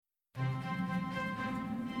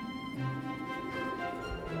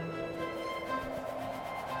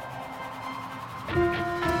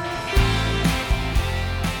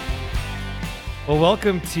Well,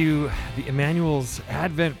 welcome to the Emmanuel's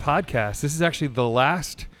Advent podcast. This is actually the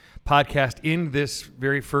last podcast in this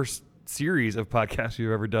very first series of podcasts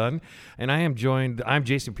we've ever done. And I'm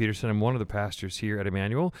Jason Peterson. I'm one of the pastors here at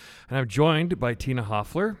Emmanuel. And I'm joined by Tina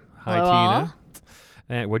Hoffler. Hi, Hello, Tina.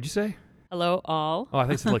 And what'd you say? Hello, all. Oh, I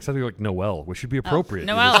think it's like something like Noel, which should be appropriate.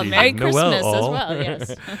 Noel, Merry Noel, Christmas all. as well,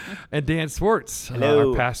 yes. And Dan Swartz, Hello.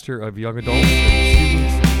 our pastor of young adults and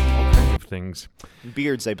students and all kinds of things.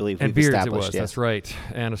 Beards, I believe, And we've beards, it established. was. Yes. That's right.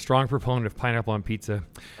 And a strong proponent of pineapple on pizza.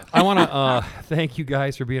 I want to thank you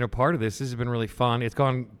guys for being a part of this. This has been really fun. It's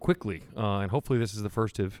gone quickly, and hopefully this is the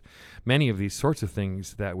first of many of these sorts of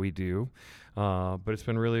things that we do. But it's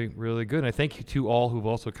been really, really good. And I thank you to all who've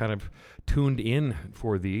also kind of tuned in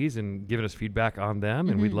for these and given us feedback on them.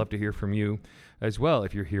 And we'd love to hear from you as well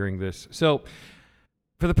if you're hearing this. So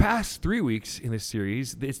for the past 3 weeks in this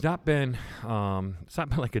series, it's not been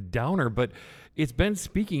like a downer, but it's been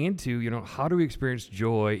speaking into, how do we experience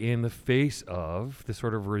joy in the face of the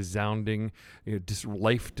sort of resounding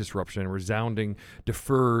life disruption, resounding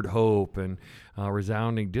deferred hope, and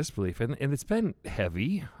resounding disbelief. And it's been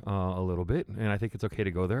heavy a little bit, and I think it's okay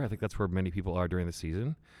to go there. I think that's where many people are during the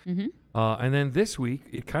season. Mm-hmm. And then this week,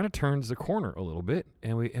 it kind of turns the corner a little bit,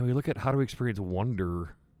 and we look at how do we experience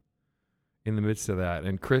wonder in the midst of that.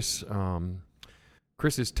 And Chris's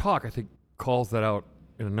talk, I think, calls that out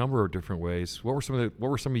in a number of different ways. What were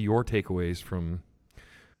some of your takeaways from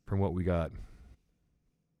what we got?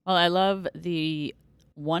 Well, I love the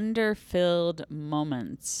wonder-filled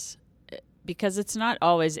moments because it's not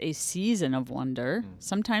always a season of wonder.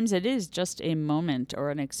 Sometimes it is just a moment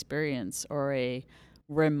or an experience or a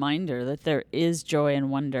reminder that there is joy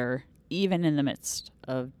and wonder even in the midst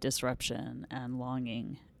of disruption and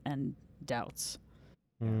longing and doubts.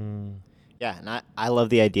 Yeah, and I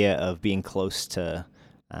love the idea of being close to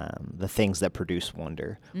the things that produce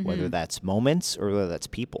wonder, whether that's moments or whether that's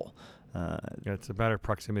people. Yeah, it's a matter of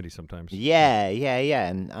proximity sometimes. Yeah.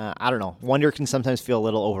 And I don't know. Wonder can sometimes feel a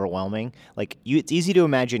little overwhelming. It's easy to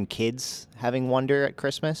imagine kids having wonder at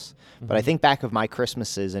Christmas, but I think back of my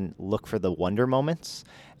Christmases and look for the wonder moments.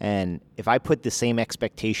 And if I put the same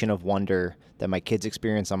expectation of wonder that my kids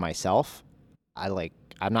experience on myself,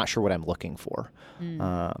 I'm not sure what I'm looking for.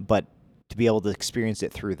 But to be able to experience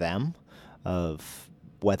it through them, of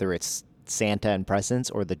whether it's Santa and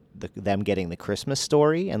presents or them getting the Christmas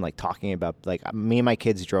story and talking about me and my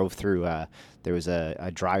kids drove through there was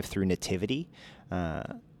a drive-through nativity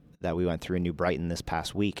that we went through in New Brighton this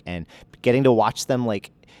past week, and getting to watch them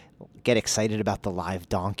get excited about the live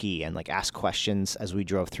donkey and ask questions as we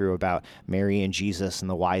drove through about Mary and Jesus and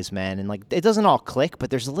the wise men, and it doesn't all click,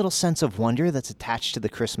 but there's a little sense of wonder that's attached to the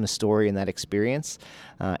Christmas story and that experience,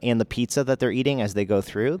 and the pizza that they're eating as they go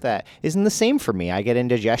through that isn't the same for me. I get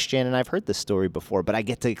indigestion and I've heard this story before, but I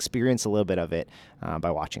get to experience a little bit of it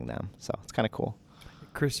by watching them, so it's kind of cool.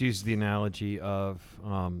 Chris used the analogy of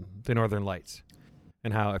the Northern Lights,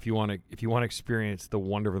 and how if you want to experience the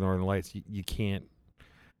wonder of the Northern Lights, you can't.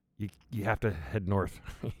 You have to head north.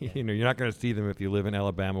 You're not going to see them if you live in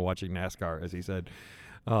Alabama watching NASCAR, as he said.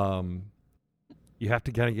 You have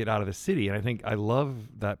to kind of get out of the city. And I think I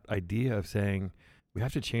love that idea of saying we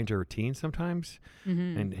have to change our routine sometimes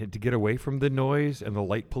and to get away from the noise and the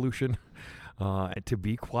light pollution, to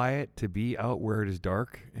be quiet, to be out where it is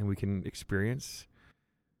dark, and we can experience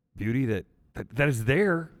beauty that is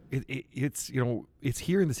there. It's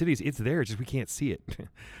here in the cities. It's there. It's just we can't see it.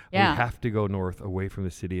 Yeah. We have to go north, away from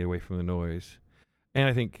the city, away from the noise. And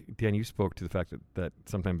I think, Dan, you spoke to the fact that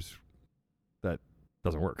sometimes that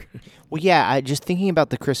doesn't work. Well, yeah, just thinking about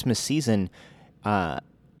the Christmas season, I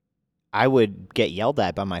would get yelled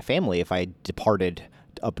at by my family if I departed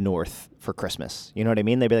up north for Christmas. You know what I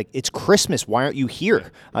mean? They'd be like, it's Christmas. Why aren't you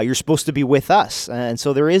here? You're supposed to be with us. And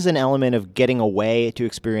so there is an element of getting away to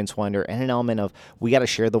experience wonder, and an element of we got to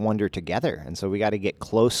share the wonder together. And so we got to get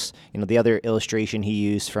close. The other illustration he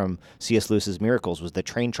used from C.S. Lewis's Miracles was the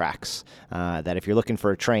train tracks, that if you're looking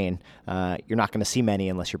for a train, you're not going to see many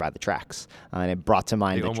unless you're by the tracks. And it brought to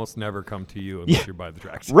mind... They almost never come to you unless you're by the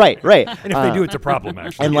tracks. Right. And if they do, it's a problem,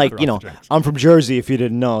 actually. And I'm from Jersey, if you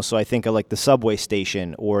didn't know, so I think of the subway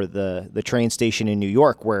station or the train station in New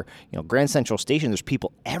York, where Grand Central Station, there's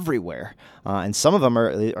people everywhere, and some of them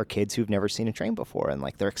are kids who've never seen a train before, and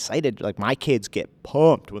they're excited. My kids get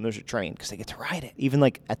pumped when there's a train because they get to ride it, even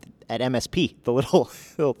at MSP, the little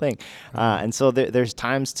thing. And so there's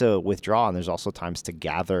times to withdraw, and there's also times to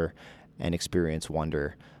gather and experience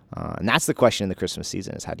wonder, and that's the question in the Christmas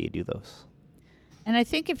season: is how do you do those? And I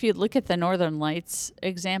think if you look at the Northern Lights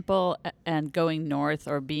example and going north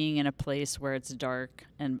or being in a place where it's dark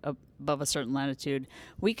and above a certain latitude,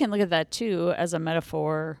 we can look at that too as a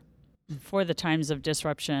metaphor for the times of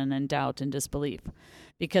disruption and doubt and disbelief.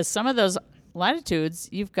 Because some of those latitudes,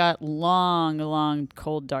 you've got long, long,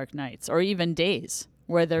 cold, dark nights, or even days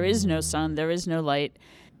where there is no sun, there is no light,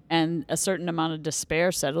 and a certain amount of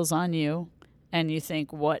despair settles on you, and you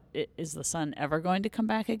think, what, is the sun ever going to come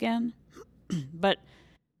back again? But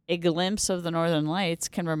a glimpse of the northern lights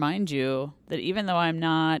can remind you that even though I'm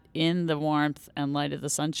not in the warmth and light of the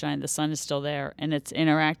sunshine, the sun is still there, and it's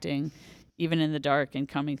interacting even in the dark and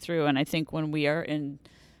coming through. And I think when we are in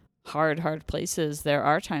hard places, there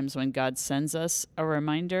are times when God sends us a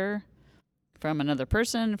reminder from another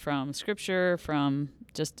person, from scripture, from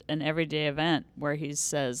just an everyday event where he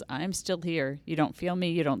says, I'm still here. You don't feel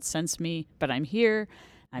me, you don't sense me, but I'm here,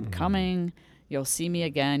 I'm coming. You'll see me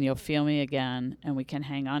again, you'll feel me again, and we can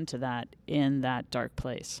hang on to that in that dark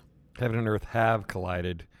place. Heaven and earth have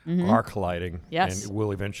collided, are colliding, Yes. and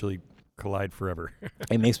will eventually collide forever.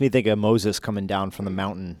 It makes me think of Moses coming down from the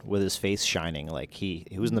mountain with his face shining. Like he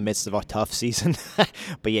was in the midst of a tough season,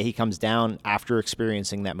 but yeah, he comes down after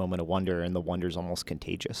experiencing that moment of wonder, and the wonder's almost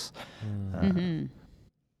contagious.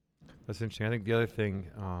 That's interesting. I think the other thing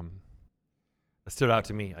that stood out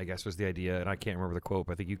to me, I guess, was the idea, and I can't remember the quote,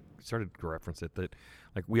 but I think you started to reference it, that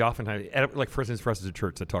like we oftentimes, like for instance, for us as a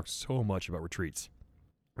church that talks so much about retreats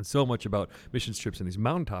and so much about missions trips and these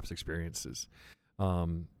mountaintops experiences.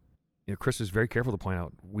 Chris was very careful to point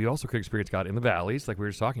out we also could experience God in the valleys, like we were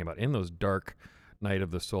just talking about, in those dark night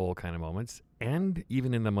of the soul kind of moments, and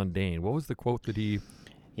even in the mundane. What was the quote that he?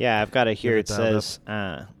 Yeah, I've got it here. It dialed says,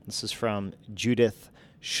 this is from Judith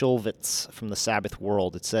Schulvitz from the Sabbath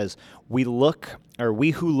World. It says, we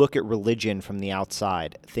who look at religion from the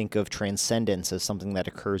outside think of transcendence as something that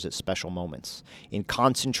occurs at special moments, in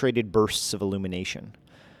concentrated bursts of illumination.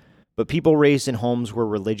 But people raised in homes where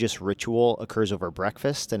religious ritual occurs over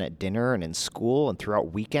breakfast and at dinner and in school and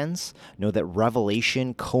throughout weekends know that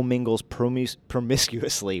revelation commingles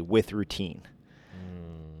promiscuously with routine.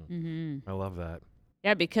 I love that.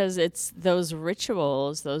 Yeah, because it's those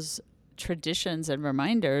rituals, those traditions and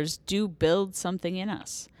reminders do build something in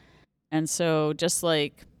us. And so just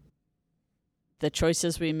like the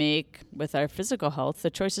choices we make with our physical health, the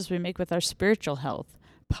choices we make with our spiritual health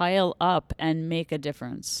pile up and make a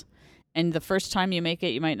difference. And the first time you make it,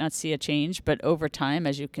 you might not see a change, but over time,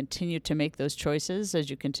 as you continue to make those choices, as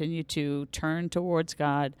you continue to turn towards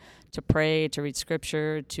God, to pray, to read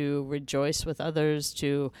scripture, to rejoice with others,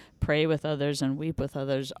 to pray with others and weep with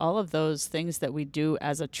others, all of those things that we do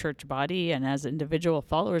as a church body and as individual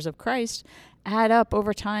followers of Christ add up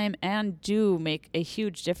over time and do make a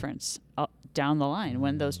huge difference down the line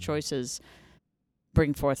when those choices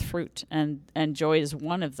bring forth fruit, and joy is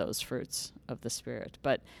one of those fruits of the Spirit.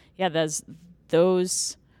 But yeah,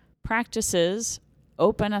 those practices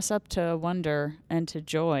open us up to wonder and to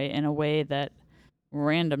joy in a way that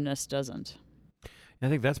randomness doesn't. I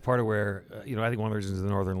think that's part of where, I think one of the reasons the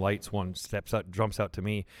Northern Lights one jumps out to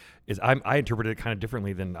me is I interpreted it kind of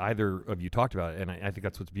differently than either of you talked about it, and I think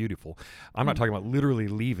that's what's beautiful. I'm not talking about literally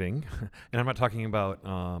leaving, and I'm not talking about,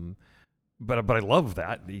 but I love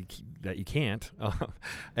that you can't,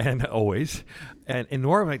 and always, and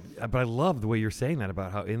nor am I, but I love the way you're saying that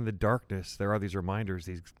about how in the darkness there are these reminders,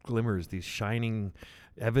 these glimmers, these shining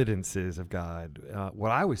evidences of God. What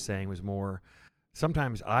I was saying was more,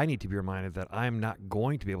 sometimes I need to be reminded that I'm not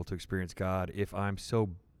going to be able to experience God if I'm so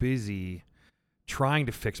busy trying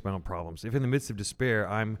to fix my own problems. If in the midst of despair,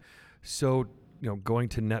 I'm so, going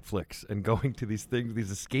to Netflix and going to these things,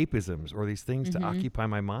 these escapisms or these things to occupy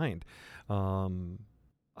my mind.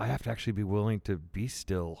 I have to actually be willing to be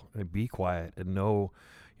still and be quiet and know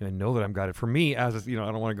that I'm guided. For me, as I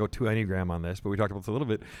don't want to go too Enneagram on this, but we talked about this a little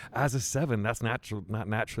bit. As a 7, that's not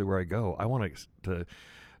naturally where I go. I want to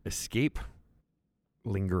escape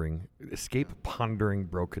lingering, escape pondering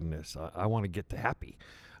brokenness. I want to get to happy,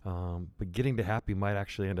 but getting to happy might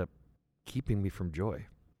actually end up keeping me from joy,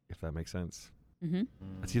 if that makes sense.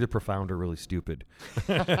 It's either profound or really stupid.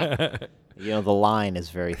 The line is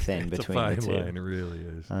very thin between the two. It's a fine line, it really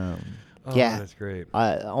is. Yeah, that's great.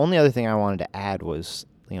 The only other thing I wanted to add was,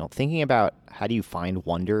 thinking about how do you find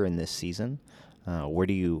wonder in this season? Where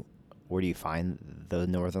do you find the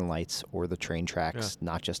Northern Lights or the train tracks? Yeah.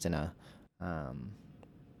 Not just in a, I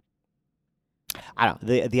don't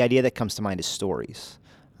know. The idea that comes to mind is stories,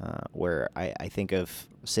 where I think of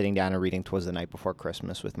sitting down and reading "'Twas the Night Before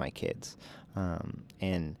Christmas" with my kids,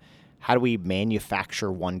 and how do we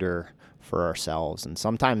manufacture wonder for ourselves? And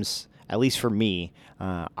sometimes, at least for me,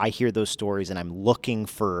 I hear those stories and I'm looking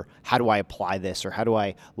for how do I apply this, or how do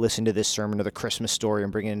I listen to this sermon or the Christmas story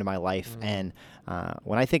and bring it into my life. And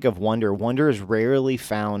when I think of wonder is rarely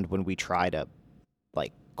found when we try to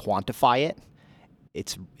quantify it.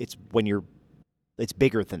 it's when you're it's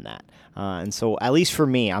bigger than that. And so at least for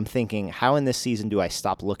me, I'm thinking, how in this season do I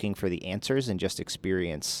stop looking for the answers and just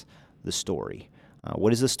experience the story?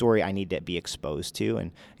 What is the story I need to be exposed to?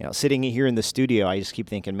 And sitting here in the studio, I just keep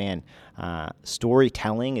thinking, man,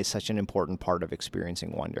 storytelling is such an important part of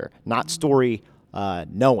experiencing wonder. Not story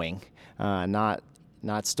knowing, not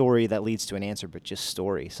story that leads to an answer, but just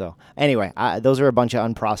story. So anyway, those are a bunch of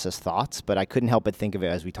unprocessed thoughts, but I couldn't help but think of it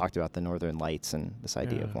as we talked about the Northern Lights and this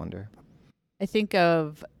idea of wonder. I think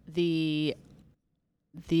of the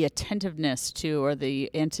attentiveness to, or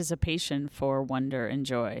the anticipation for wonder and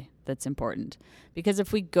joy that's important. Because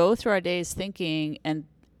if we go through our days thinking, and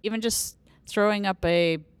even just throwing up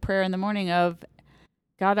a prayer in the morning of,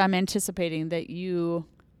 God, I'm anticipating that you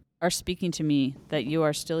are speaking to me, that you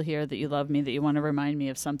are still here, that you love me, that you want to remind me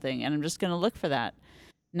of something, and I'm just going to look for that.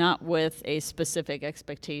 Not with a specific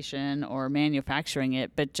expectation or manufacturing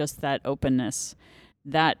it, but just that openness.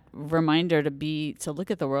 That reminder to look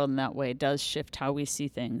at the world in that way does shift how we see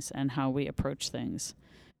things and how we approach things.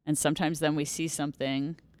 And sometimes then we see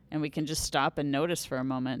something and we can just stop and notice for a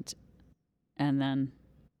moment and then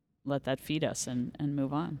let that feed us and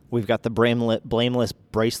move on. We've got the blameless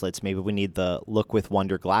bracelets. Maybe we need the look with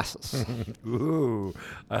wonder glasses. Ooh,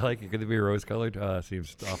 I like it. Could it be rose-colored?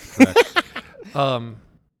 Seems off track.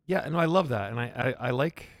 Yeah, and I love that. And I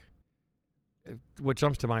like... What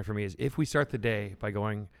jumps to mind for me is if we start the day by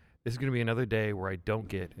going, this is going to be another day where I don't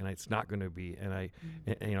get, and it's not going to be,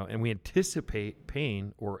 and we anticipate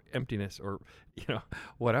pain or emptiness or,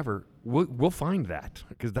 whatever, we'll find that,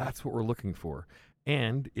 because that's what we're looking for.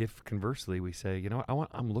 And if conversely we say,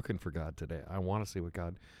 I'm looking for God today. I want to see what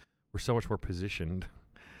God, we're so much more positioned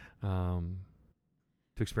to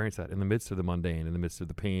experience that in the midst of the mundane, in the midst of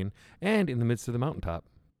the pain, and in the midst of the mountaintop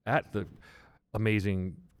at the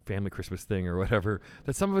amazing family Christmas thing or whatever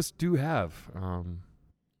that some of us do have.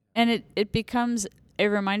 And it becomes a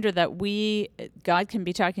reminder that God can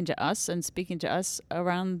be talking to us and speaking to us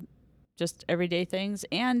around just everyday things,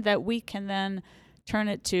 and that we can then turn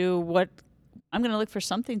it to what I'm going to look for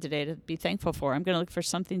something today to be thankful for. I'm going to look for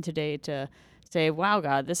something today to say, wow,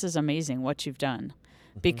 God, this is amazing what you've done.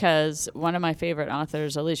 Mm-hmm. Because one of my favorite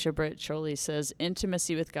authors, Alicia Britt Chole, says,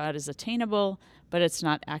 intimacy with God is attainable, but it's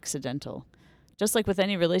not accidental. Just like with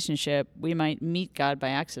any relationship, we might meet God by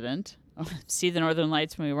accident, see the Northern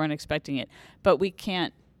Lights when we weren't expecting it, but we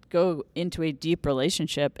can't go into a deep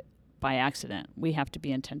relationship by accident. We have to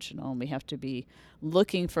be intentional, and we have to be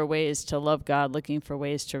looking for ways to love God, looking for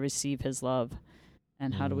ways to receive his love.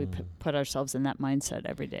 And how do we put ourselves in that mindset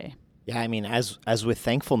every day? Yeah, I mean, as with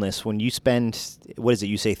thankfulness, when you spend, what is it,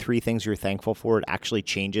 you say 3 things you're thankful for, it actually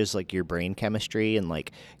changes like your brain chemistry and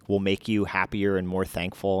like will make you happier and more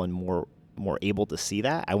thankful and more able to see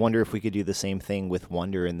that. I wonder if we could do the same thing with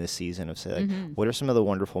wonder in this season of say, like, what are some of the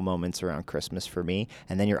wonderful moments around Christmas for me?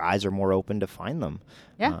 And then your eyes are more open to find them.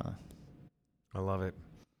 Yeah. I love it.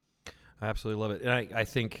 I absolutely love it. And I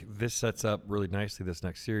think this sets up really nicely this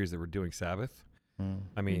next series that we're doing, Sabbath.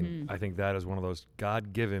 I mean, I think that is one of those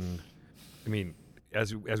God-given,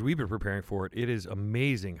 as we've been preparing for it, it is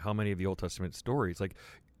amazing how many of the Old Testament stories, like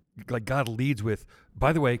God leads with,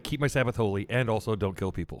 by the way, keep my Sabbath holy and also don't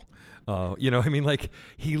kill people.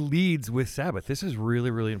 He leads with Sabbath. This is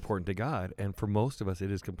really, really important to God. And for most of us,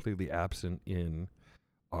 it is completely absent in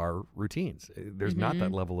our routines. There's not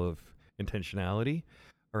that level of intentionality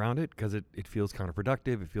around it because it feels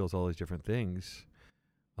counterproductive. It feels all these different things.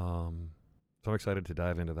 So I'm excited to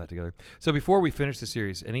dive into that together. So before we finish the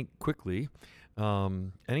series, any kind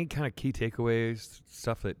of key takeaways,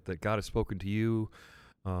 stuff that God has spoken to you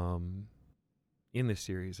in this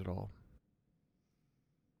series at all?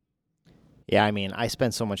 Yeah, I mean, I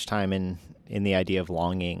spent so much time in the idea of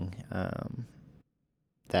longing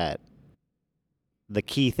that the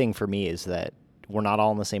key thing for me is that we're not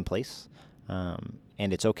all in the same place, and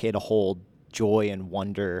it's okay to hold joy and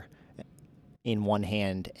wonder in one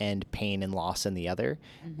hand and pain and loss in the other,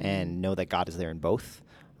 and know that God is there in both,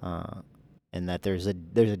 and that there's a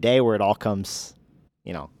day where it all comes,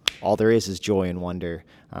 all there is joy and wonder.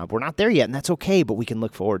 We're not there yet, and that's okay, but we can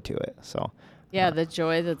look forward to it. So, the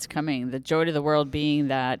joy that's coming, the joy to the world being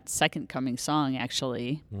that second coming song,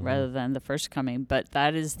 actually, rather than the first coming. But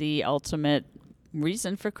that is the ultimate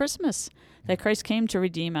reason for Christmas, that Christ came to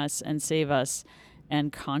redeem us and save us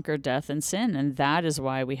and conquer death and sin. And that is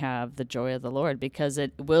why we have the joy of the Lord, because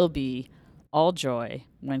it will be all joy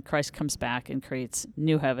when Christ comes back and creates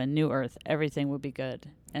new heaven, new earth. Everything will be good.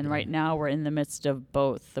 And right now we're in the midst of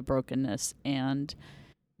both the brokenness and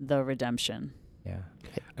the redemption. Yeah.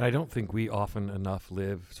 And I don't think we often enough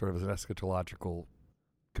live sort of as an eschatological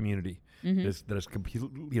community that is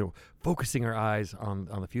completely, focusing our eyes on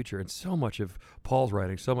the future. And so much of Paul's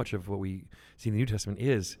writing, so much of what we see in the New Testament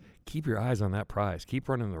is keep your eyes on that prize, keep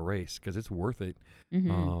running the race because it's worth it.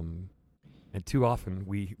 And too often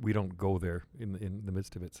we don't go there in the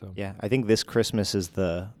midst of it. So yeah, I think this Christmas is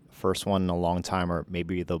the first one in a long time, or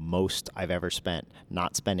maybe the most I've ever spent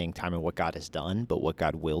not spending time on what God has done, but what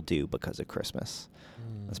God will do because of Christmas.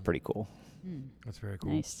 That's pretty cool. That's very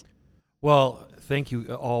cool. Nice. Well, thank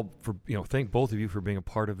you all for, thank both of you for being a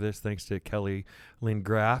part of this. Thanks to Kelly Lynn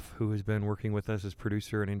Graff, who has been working with us as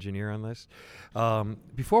producer and engineer on this.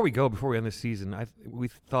 Before we end this season, we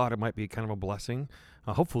thought it might be kind of a blessing,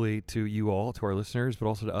 hopefully to you all, to our listeners, but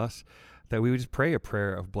also to us, that we would just pray a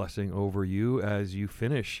prayer of blessing over you as you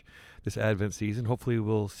finish this Advent season. Hopefully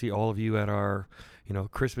we'll see all of you at our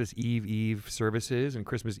Christmas Eve services and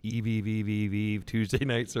Christmas Eve Tuesday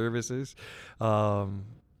night services.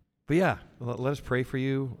 But yeah, let us pray for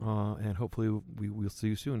you, and hopefully we'll see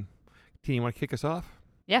you soon. Tina, you want to kick us off?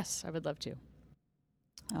 Yes, I would love to.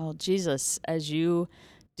 Oh, Jesus, as you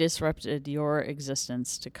disrupted your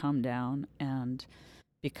existence to come down and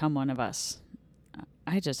become one of us,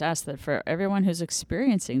 I just ask that for everyone who's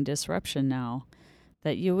experiencing disruption now,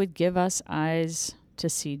 that you would give us eyes to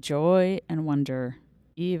see joy and wonder,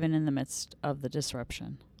 even in the midst of the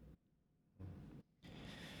disruption.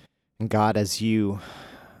 And God, as you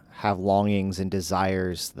have longings and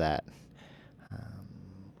desires that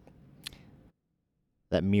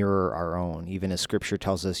mirror our own. Even as Scripture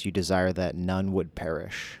tells us, you desire that none would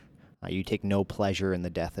perish. You take no pleasure in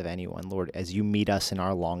the death of anyone. Lord, as you meet us in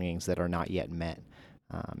our longings that are not yet met,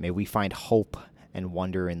 may we find hope and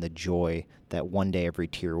wonder in the joy that one day every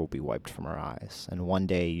tear will be wiped from our eyes, and one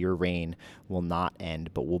day your reign will not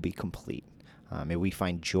end but will be complete. May we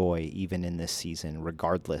find joy even in this season,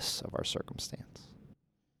 regardless of our circumstance.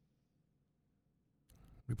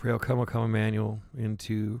 We pray, O come, Emmanuel,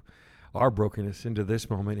 into our brokenness, into this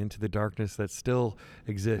moment, into the darkness that still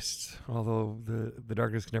exists. Although the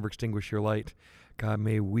darkness can never extinguish your light, God,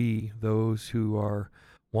 may we, those who are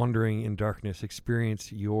wandering in darkness,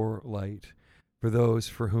 experience your light. For those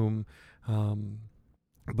for whom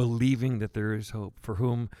believing that there is hope, for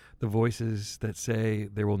whom the voices that say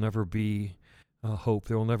there will never be hope,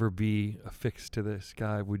 there will never be a fix to this,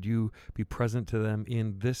 God, would you be present to them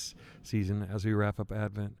in this season as we wrap up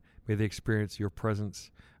Advent? May they experience your presence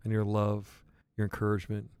and your love, your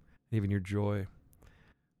encouragement, and even your joy.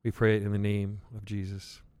 We pray it in the name of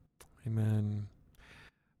Jesus. Amen.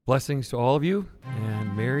 Blessings to all of you,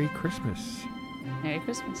 and Merry Christmas. Merry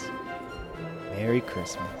Christmas. Merry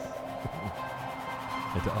Christmas.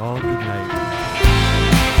 And to all, good night.